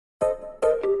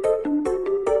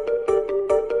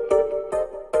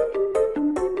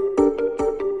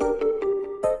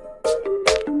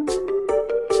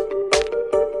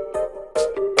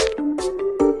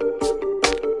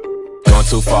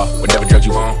too far. Whatever drugs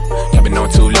you on, I've been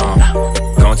on too long.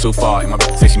 Going too far, and my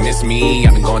bitch say she miss me.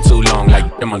 I've been going too long, like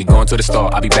I'm only going to the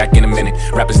store. I'll be back in a minute.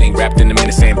 Rappers ain't rapped in a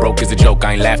minute, saying broke is a joke.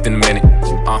 I ain't laughed in a minute.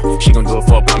 She gon' do it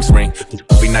for a promise ring.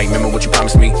 Every night, remember what you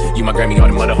promised me. You my Grammy, all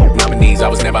the mother hope nominees. I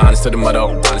was never honest to the mother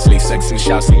hope. Honestly, sex in the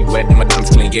shower, see you wet, and my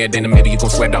diamonds clean. Yeah, then maybe you gon'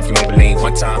 sweat off your Maybelline.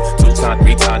 1 time, 2 times,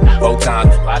 3 times, 4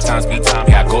 times, 5 times, beat time.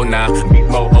 Yeah, I go now, beat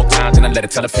more, 4 times, and I let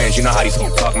it tell the fans. You know how these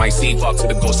hoes talk. Might see walk to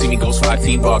the go, see me go slide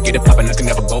T-bar. Get it poppin', nothing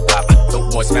never go pop.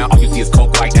 Dope boy smile, all you see is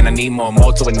coke white, and I need more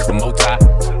to it, for more tie.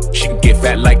 She can get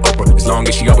fat like Oprah, as long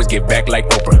as she always get back like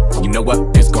Oprah. You know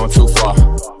what? It's gone too far.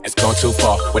 It's gone too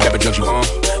far. Whatever drugs you on,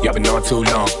 y'all been on too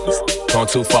long. Gone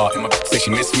too far. And my bitch say she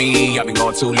miss me. Y'all been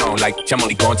going too long. Like I'm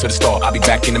only going to the store. I'll be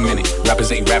back in a minute.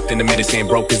 Rappers ain't rapped in a minute. Saying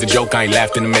broke is a joke. I ain't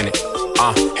laughed in a minute.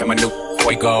 Had my new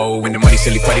boy go. When the money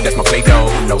silly putty, that's my play dough.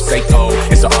 No Seiko.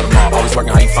 It's the Audemars. Always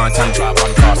working how you find time to drive on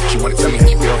the cars. She wanna tell me how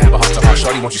you feel. Have a heart to heart.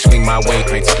 Shorty, won't you swing my way?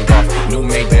 I ain't talking golf. New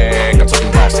Maybach. I'm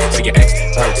talking boss. See your ex.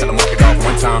 Turn, tell him walk it off.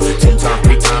 1 time, 2 times,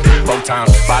 3 times, 4 times,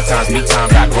 5 times, me time.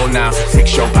 Gotta go now. Fix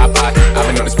show, bye-bye. I've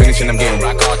been on the spinach and I'm getting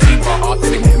rock hard. T-bar,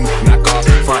 authentic, knock off.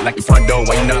 Front like the front door,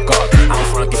 why you knock off? I don't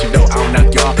front, get your dough, I don't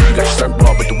knock y'all. You got your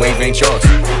surfboard, but the wave ain't yours.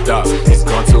 Duh, it's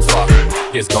gone too far.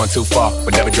 It's gone too far.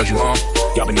 Whatever drugs you on,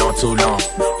 y'all been on too long.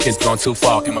 It's gone too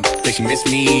far. And my bitch, she miss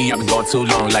me. I've been going too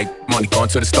long. Like money going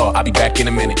to the store. I'll be back in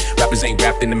a minute. Rappers ain't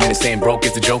rapped in a minute. Saying broke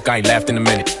is a joke. I ain't laughed in a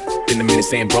minute. In a minute,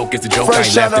 saying broke is a joke.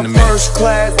 Fresh I ain't laughed in a minute. First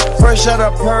class, fresh out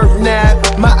of perv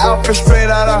nap. My outfit straight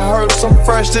out of herbs. I'm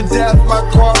fresh to death. My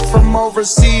car from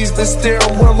overseas. The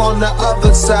steering wheel on the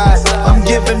other side. I'm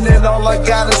giving it all I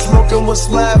got and smoking what's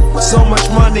left. So much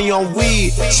money on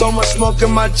weed, so much smoke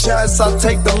in my chest. I'll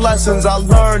take the lessons I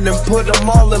learned and put them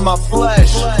all in my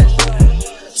flesh.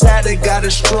 Tatted, got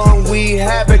a strong weed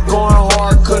habit, going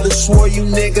hard, could've swore you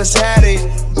niggas had it.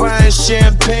 Buying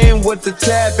champagne with the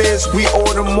tab is. We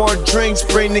order more drinks,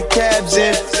 bring the cabs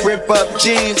in. Rip up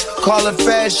jeans, call it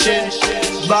fashion.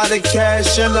 Lot of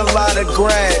cash and a lot of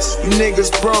grass. You niggas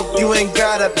broke, you ain't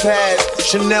got a pad.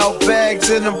 Chanel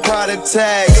bags and them product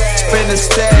tags. Spend a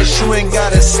stash, you ain't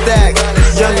got a stack.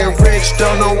 Young and rich,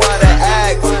 don't know how to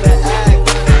act.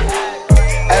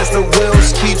 As the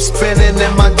wheels keep spinning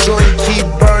and my joint keep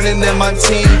burning and my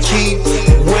team keep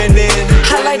winning.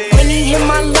 I like when he hit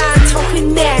my line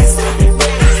talking nasty.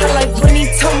 I like when he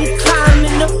told me climb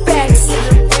in the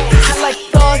backseat. I like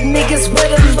thug niggas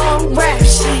with a long rap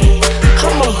shit.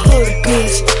 I'm a hood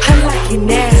bitch, I like it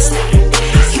nasty.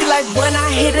 He like when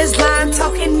I hit his line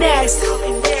talking nasty.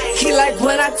 He like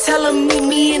when I tell him meet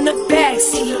me in the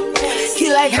backseat.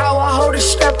 He like how I hold a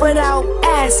strap without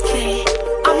asking.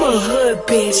 I'm a hood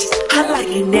bitch, I like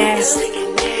it nasty.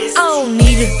 I don't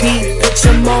need a beat, bitch,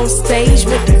 I'm on stage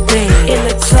with the band. In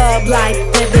the club like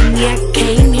Ebony, I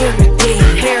came here today.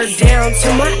 Hair down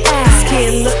to my ass,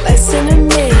 skin look like cinnamon.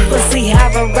 Pussy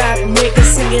have a rap nigga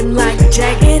singing like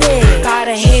Jagged Edge. Got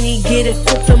a Henny, get it,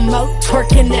 flip them out,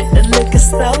 twerking at the liquor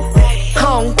store.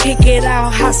 Home, kick it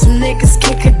out, how some niggas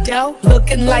kick a dough.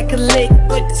 Looking like a lick,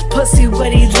 but this pussy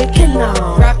what he licking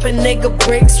on. Rapping nigga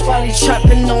bricks while he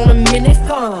trapping on a minute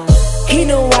phone. He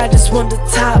know I just want the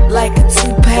top like a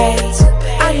toupee.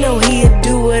 I know he'll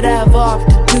do whatever off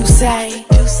the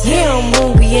Douce. Yeah, I'm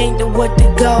Ruby, ain't the what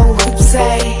to go, who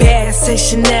say? Bad say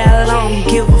Chanel, I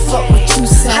don't give a fuck what you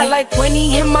say. I like when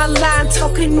he hit my line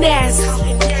talking nasty.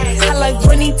 I like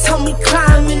when he told me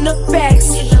climb in the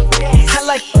backseat. I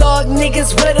like thug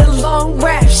niggas with a long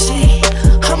rap shit.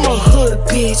 I'm a hood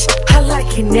bitch, I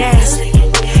like it nasty.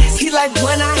 He like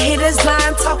when I hit his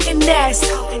line talking nasty.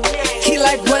 He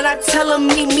like when I tell him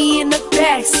meet me in the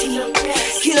backseat.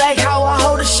 He like how I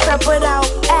hold a strap without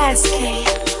asking.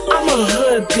 I'm a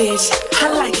hood bitch,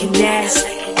 I like it nasty.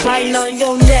 Biting on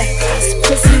your necklace,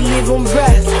 pussy leave him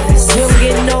breathless. You don't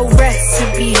get no rest,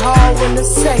 it be hard when the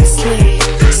sex lit.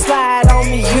 Slide on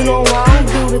me, you know I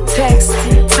don't do the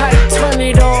texting. Tight, turn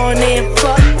it on and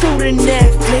fuck through the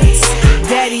Netflix.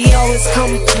 Daddy always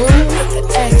come through with the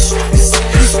extras.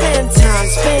 He spend time,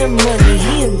 spend money,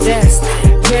 he invested.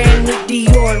 Wearing the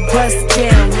Dior, bust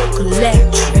down, look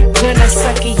electric. When I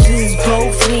suck it, use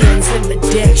both hands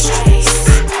ambidextrous.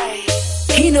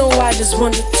 He know I just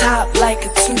want the top like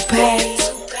a toupee.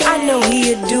 I know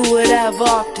he'll do whatever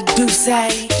off the Douce.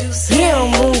 Yeah,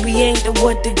 I'm Ruby, ain't the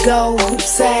what to go, who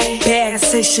say? Bad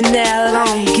say Chanel, I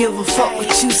don't give a fuck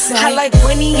what you say. I like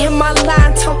when he hit my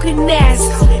line talking nasty.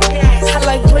 I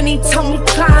like when he told me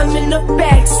climb in the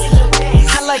backseat.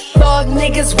 I like thug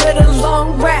niggas with a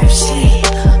long rap shit.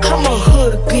 I'm a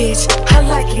hood bitch, I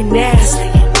like it nasty.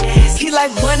 He like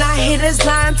like when I hit his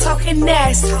line talking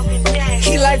nasty.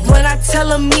 He like when I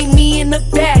tell him meet me in the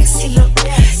backseat.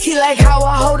 He like how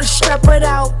I hold a strap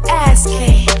without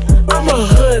asking. I'm a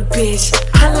hood bitch,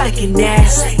 I like it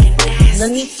nasty.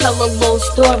 Let me tell a little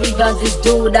story about this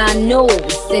dude I know.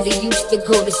 Said he used to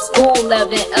go to school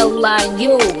out in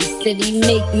LIU. Said he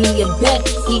make me a bet,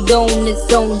 he'd own his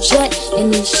own jet,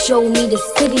 and he showed me the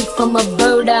city from a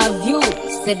bird eye view.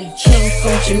 Said he came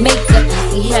from Jamaica,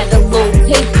 he had a little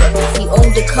paper, he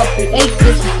owned a couple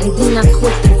acres, and then I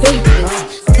caught the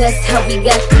vapors. That's how we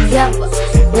got together,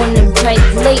 on them bright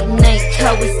late night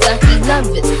Kawasaki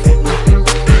lovers.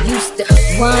 We used to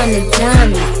wine and dine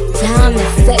me,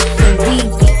 diamond sex and we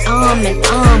be arm in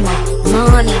armor.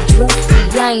 Money,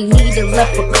 dressy, I ain't need a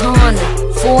leprechaun.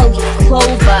 4-leaf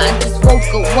clover, I just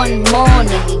woke up one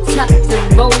morning, he topped the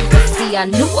rover. See, I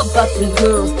knew about the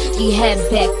girls he had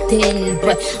back then,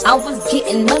 but I was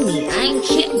getting money, I ain't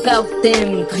care about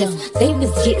them, cause they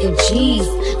was getting G's.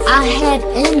 I had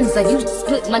M's, I used to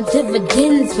split my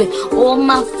dividends with all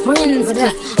my friends,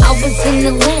 cause I was in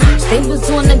the lounge, they was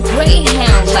on a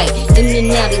Greyhound, like in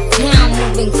and out of town,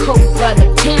 moving coke by the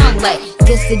pound, like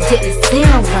guess it didn't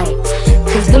sound right,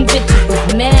 cause them bitches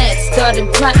was mad,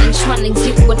 started plotting, trying to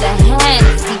get what I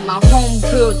had. See, my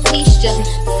homegirl Tisha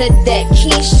said that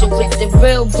Keisha with the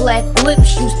real black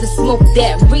lips used to smoke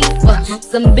that reefer.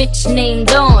 Some bitch named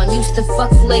Dawn used to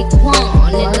fuck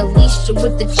Laquan, and Alicia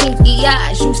with the chinky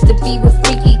eyes used to be with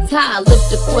Freaky Ty.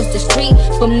 Lived across the street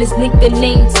from this nigga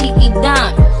named Tiki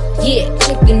Don. Yeah,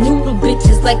 chicken noodle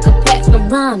bitches like a pack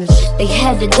of rhymes. They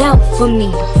had it out for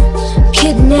me.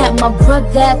 Kidnapped my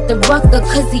brother at the rucker,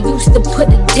 cause he used to put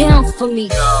it down for me.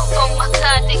 Oh my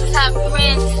god, they top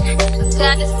brands.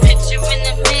 Got his picture in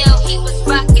the mail.